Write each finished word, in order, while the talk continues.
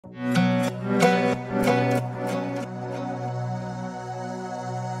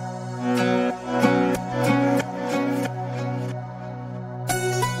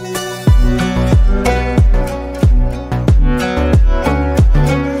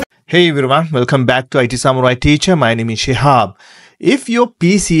Hey everyone, welcome back to IT Samurai Teacher. My name is Shihab. If your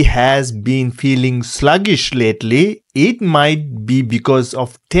PC has been feeling sluggish lately, it might be because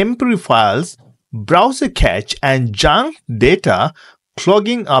of temporary files, browser cache, and junk data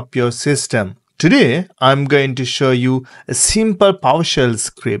clogging up your system. Today, I'm going to show you a simple PowerShell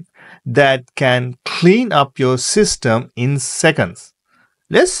script that can clean up your system in seconds.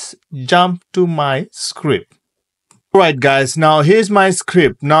 Let's jump to my script. Alright guys, now here's my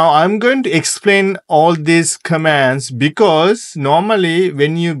script. Now I'm going to explain all these commands because normally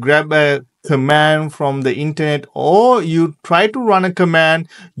when you grab a command from the internet or you try to run a command,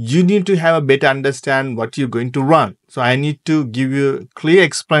 you need to have a better understand what you're going to run. So I need to give you a clear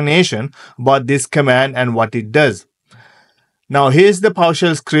explanation about this command and what it does. Now here's the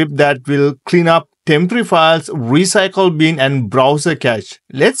PowerShell script that will clean up temporary files, recycle bin and browser cache.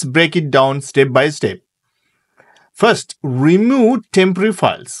 Let's break it down step by step. First, remove temporary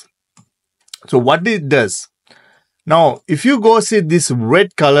files. So what it does? Now, if you go see this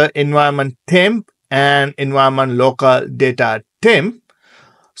red color environment temp and environment local data temp,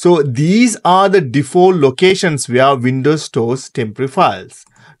 so these are the default locations where Windows stores temporary files.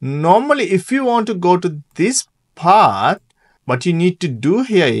 Normally, if you want to go to this path, what you need to do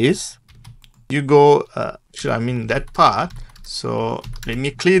here is you go, that path. So let me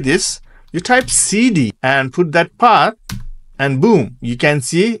clear this. You type cd and put that path and boom, you can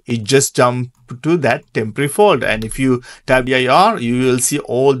see it just jumped to that temporary folder. And if you type dir, you will see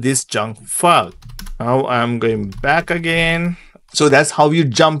all this junk file. Now I'm going back again. So that's how you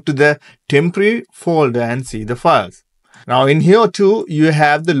jump to the temporary folder and see the files. Now in here too, you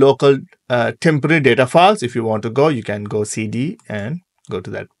have the local temporary data files. If you want to go, you can go cd and go to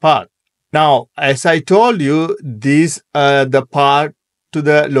that path. Now, as I told you, these are the path to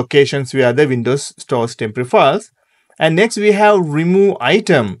the locations where the Windows stores temporary files. And next we have remove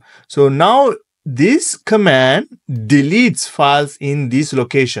item. So now this command deletes files in these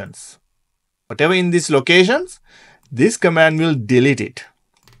locations. Whatever in these locations, this command will delete it.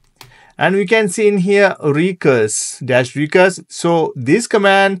 And we can see in here recurse, -recurse. So this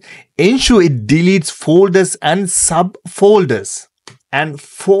command ensure it deletes folders and subfolders. And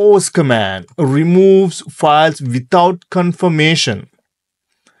force command removes files without confirmation.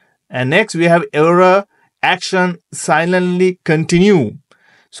 And next we have error action silently continue.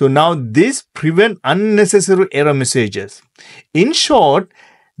 So now this prevent unnecessary error messages. In short,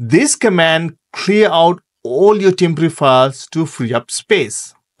 this command clear out all your temporary files to free up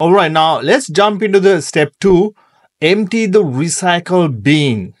space. Alright, now let's jump into the step 2. Empty the recycle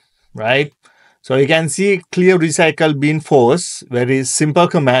bin, right? So you can see clear recycle bin force, very simple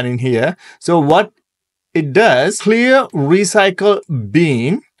command in here. So what it does, clear recycle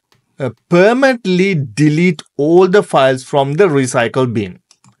bin permanently delete all the files from the recycle bin.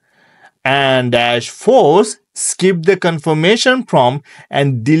 And -force skip the confirmation prompt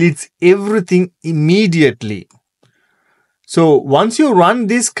and deletes everything immediately. So once you run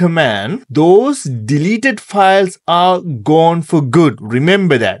this command, those deleted files are gone for good.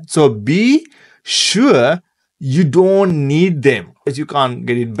 Remember that. So be sure you don't need them because you can't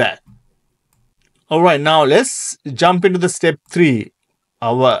get it back. Alright, now let's jump into the step 3.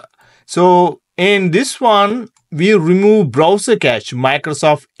 So in this one, we remove browser cache,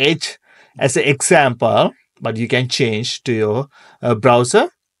 Microsoft Edge as an example, but you can change to your browser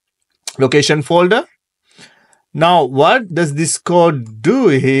location folder. Now, what does this code do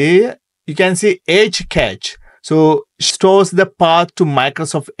here? You can see Edge cache. So stores the path to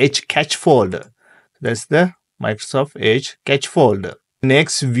Microsoft Edge cache folder. That's the Microsoft Edge cache folder.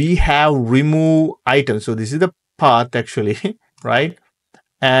 Next, we have remove item. So this is the path actually, right?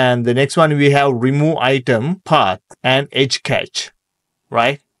 And the next one we have remove item, path, and edge cache,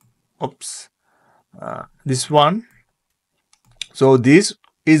 right? Oops. This one. So this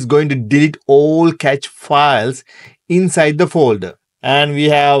is going to delete all cache files inside the folder. And we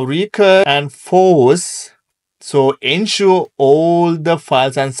have recurse and force. So ensure all the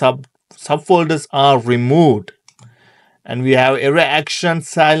files and subfolders are removed. And we have error action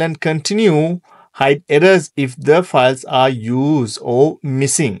silent continue. Hide errors if the files are used or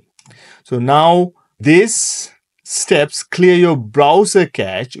missing. So now these steps clear your browser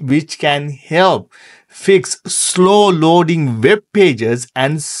cache, which can help fix slow loading web pages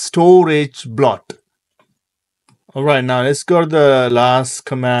and storage bloat. Alright, now let's go to the last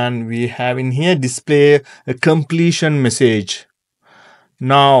command we have in here, display a completion message.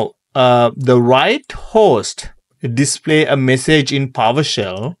 Now the right host display a message in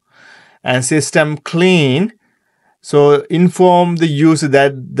PowerShell and system clean. So inform the user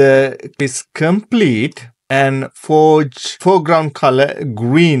that the is complete and forge foreground color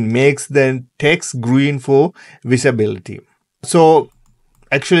green makes the text green for visibility. So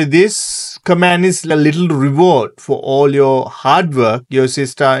actually this command is a little reward for all your hard work. Your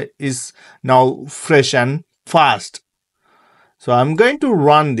system is now fresh and fast. So I'm going to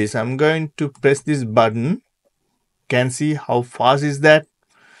run this. I'm going to press this button. Can see how fast is that?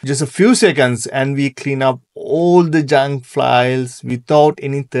 Just a few seconds and we clean up all the junk files without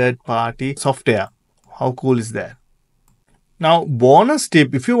any third-party software. How cool is that? Now, bonus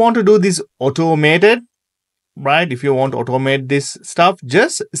tip, if you want to do this automated, right? If you want to automate this stuff,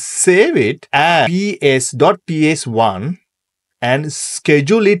 just save it as ps.ps1 and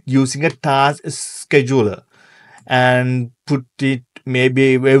schedule it using a task scheduler and put it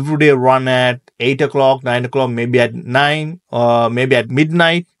maybe every day run at 8 o'clock, 9 o'clock, maybe at 9 or maybe at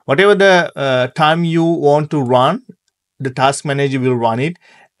midnight. Whatever the time you want to run, the task manager will run it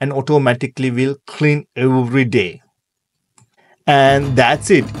and automatically will clean every day. And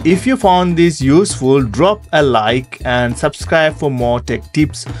that's it. If you found this useful, drop a like and subscribe for more tech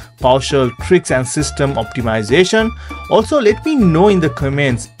tips, PowerShell tricks and system optimization. Also, let me know in the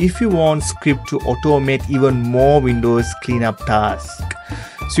comments if you want script to automate even more Windows cleanup tasks.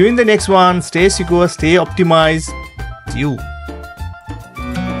 See you in the next one. Stay secure, stay optimized. See you.